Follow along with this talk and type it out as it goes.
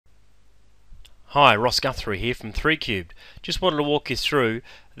Hi, Ross Guthrie here from 3Cubed. Just wanted to walk you through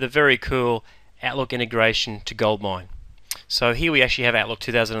the very cool Outlook integration to GoldMine. So here we actually have Outlook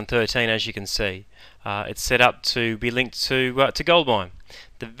 2013, as you can see. It's set up to be linked to GoldMine.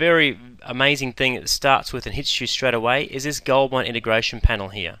 The very amazing thing it starts with and hits you straight away is this GoldMine integration panel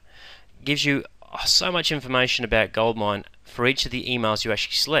here. It gives you so much information about GoldMine for each of the emails you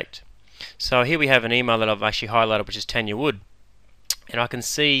actually select. So here we have an email that I've actually highlighted, which is Tanya Wood. And I can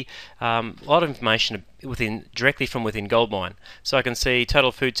see a lot of information directly from within GoldMine. So I can see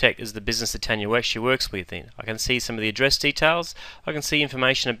Total Food Tech is the business that Tanya actually works with. I can see some of the address details. I can see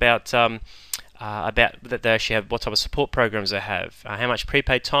information about that they actually have, what type of support programs they have, how much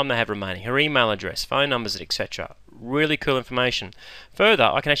prepaid time they have remaining, her email address, phone numbers, etc. Really cool information. Further,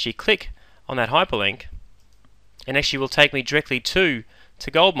 I can actually click on that hyperlink, and actually will take me directly to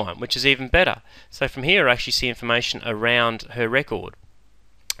GoldMine, which is even better. So from here I actually see information around her record.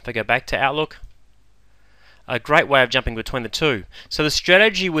 If I go back to Outlook, a great way of jumping between the two. So the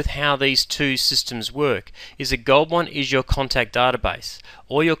strategy with how these two systems work is that GoldMine is your contact database.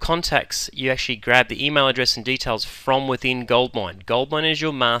 All your contacts, you actually grab the email address and details from within GoldMine. GoldMine is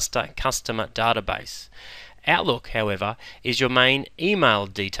your master customer database. Outlook, however, is your main email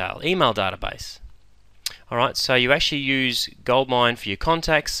database. Alright, so you actually use GoldMine for your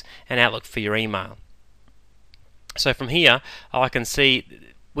contacts and Outlook for your email. So from here, I can see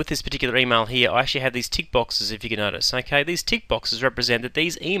with this particular email here, I actually have these tick boxes, if you can notice. Okay, these tick boxes represent that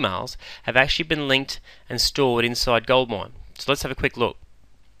these emails have actually been linked and stored inside GoldMine. So let's have a quick look.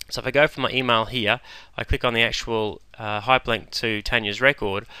 So if I go from my email here, I click on the actual hyperlink to Tanya's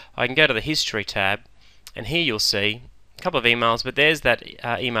record, I can go to the history tab, and here you'll see a couple of emails, but there's that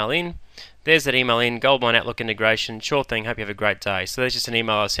email in. There's that email in, GoldMine Outlook integration, sure thing, hope you have a great day. So there's just an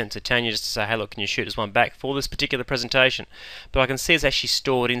email I sent to Tanya just to say, hey look, can you shoot us one back for this particular presentation? But I can see it's actually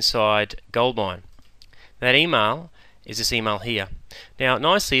stored inside GoldMine. That email is this email here. Now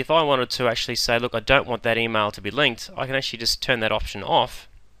nicely, if I wanted to actually say, look, I don't want that email to be linked, I can actually just turn that option off.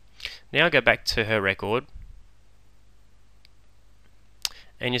 Now go back to her record,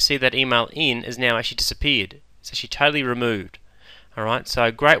 and you see that email in has now actually disappeared. It's actually totally removed. Alright, so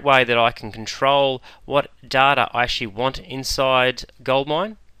a great way that I can control what data I actually want inside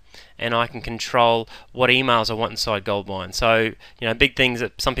GoldMine, and I can control what emails I want inside GoldMine. So, big things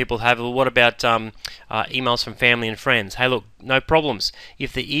that some people have, well, what about emails from family and friends? Hey look, no problems.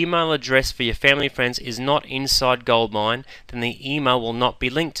 If the email address for your family and friends is not inside GoldMine, then the email will not be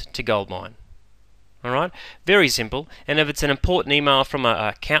linked to GoldMine. Alright, very simple. And if it's an important email from an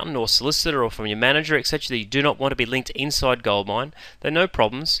accountant or solicitor or from your manager, etc., that you do not want to be linked inside GoldMine, then no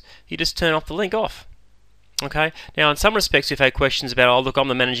problems. You just turn off the link off. Okay. Now, in some respects, we've had questions about, oh look, I'm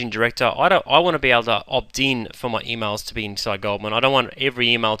the managing director. I want to be able to opt in for my emails to be inside GoldMine. I don't want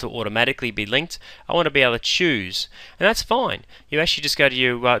every email to automatically be linked. I want to be able to choose, and that's fine. You actually just go to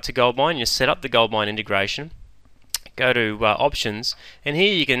to GoldMine. You set up the GoldMine integration. Go to options, and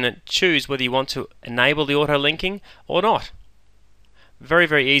here you can choose whether you want to enable the auto linking or not. Very,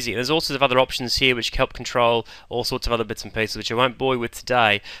 very easy. There's all sorts of other options here which help control all sorts of other bits and pieces, which I won't bore you with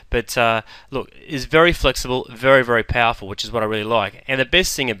today. But look, it's very flexible, very, very powerful, which is what I really like. And the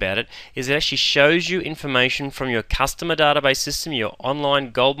best thing about it is it actually shows you information from your customer database system, your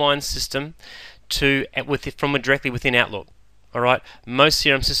online GoldMine system, from directly within Outlook. Alright, most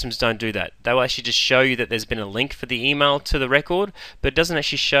CRM systems don't do that. They will actually just show you that there's been a link for the email to the record, but it doesn't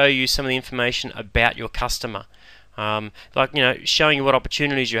actually show you some of the information about your customer. Showing you what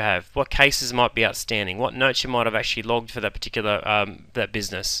opportunities you have, what cases might be outstanding, what notes you might have actually logged for that particular that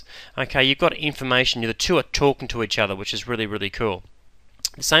business. Okay, you've got information, the two are talking to each other, which is really, really cool.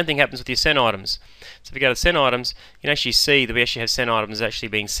 The same thing happens with your sent items. So if you go to sent items, you can actually see that we actually have sent items actually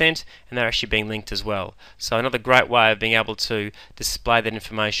being sent, and they're actually being linked as well. So another great way of being able to display that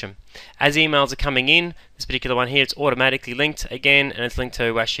information. As emails are coming in, this particular one here, it's automatically linked again, and it's linked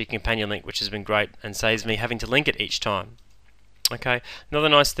to actually a companion link, which has been great and saves me having to link it each time. Okay, another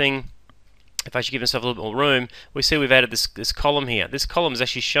nice thing, if I should give myself a little bit more room, we see we've added this column here. This column is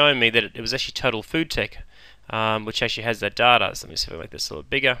actually showing me that it was actually Total Food Tech, which actually has that data. So let me see if I make this a little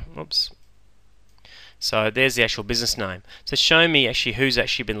bigger. Oops. So there's the actual business name. So show me actually who's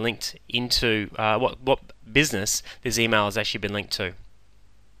actually been linked into what business this email has actually been linked to.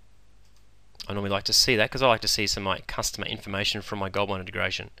 I normally like to see that because I like to see some of my customer information from my GoldMine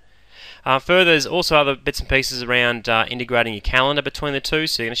integration. Further, there's also other bits and pieces around integrating your calendar between the two,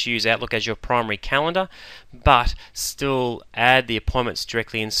 so you can actually use Outlook as your primary calendar, but still add the appointments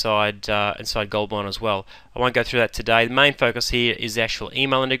directly inside GoldMine as well. I won't go through that today. The main focus here is the actual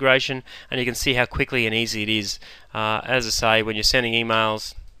email integration, and you can see how quickly and easy it is. As I say, when you're sending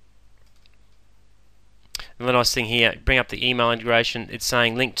emails, The nice thing here, bring up the email integration. It's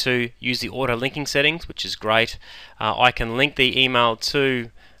saying link to, use the auto linking settings, which is great. I can link the email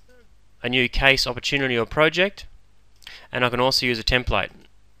to a new case, opportunity, or project, and I can also use a template.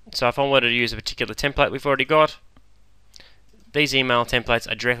 So if I wanted to use a particular template we've already got, these email templates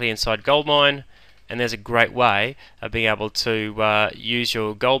are directly inside GoldMine, and there's a great way of being able to use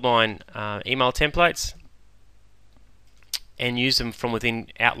your GoldMine email templates and use them from within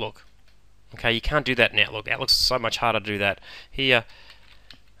Outlook. Okay, you can't do that in Outlook. Outlook's so much harder to do that. Here,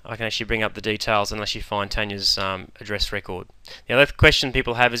 I can actually bring up the details unless you find Tanya's address record. The other question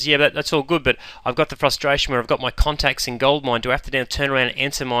people have is, yeah, that's all good, but I've got the frustration where I've got my contacts in GoldMine. Do I have to now turn around and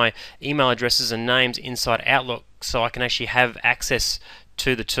enter my email addresses and names inside Outlook so I can actually have access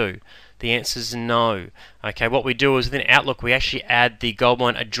to the two? The answer is no. Okay, what we do is within Outlook we actually add the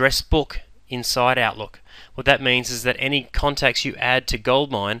GoldMine address book inside Outlook. What that means is that any contacts you add to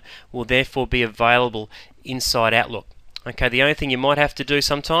GoldMine will therefore be available inside Outlook. Okay, the only thing you might have to do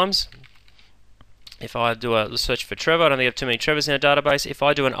sometimes, if I do a search for Trevor, I don't think I have too many Trevors in a database. If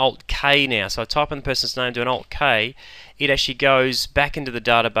I do an Alt K now, so I type in the person's name, do an Alt K, it actually goes back into the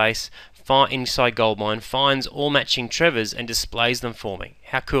database inside GoldMine, finds all matching Trevors and displays them for me.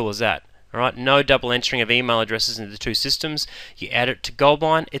 How cool is that? Alright, no double entering of email addresses into the two systems. You add it to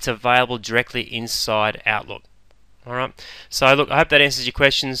GoldMine, it's available directly inside Outlook. Alright, so look, I hope that answers your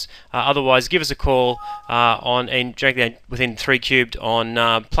questions. Otherwise, give us a call directly within 3Cubed on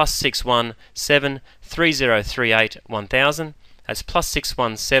 +617 3038 1000. That's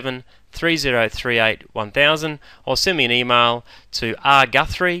 +617 3038 1000, or send me an email to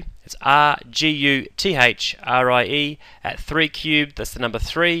rguthrie. It's RGUTHRIE at 3Cubed. That's the number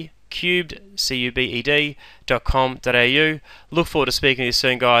 3 cubed cubed.com.au. Look forward to speaking to you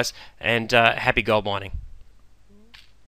soon, guys, and happy gold mining.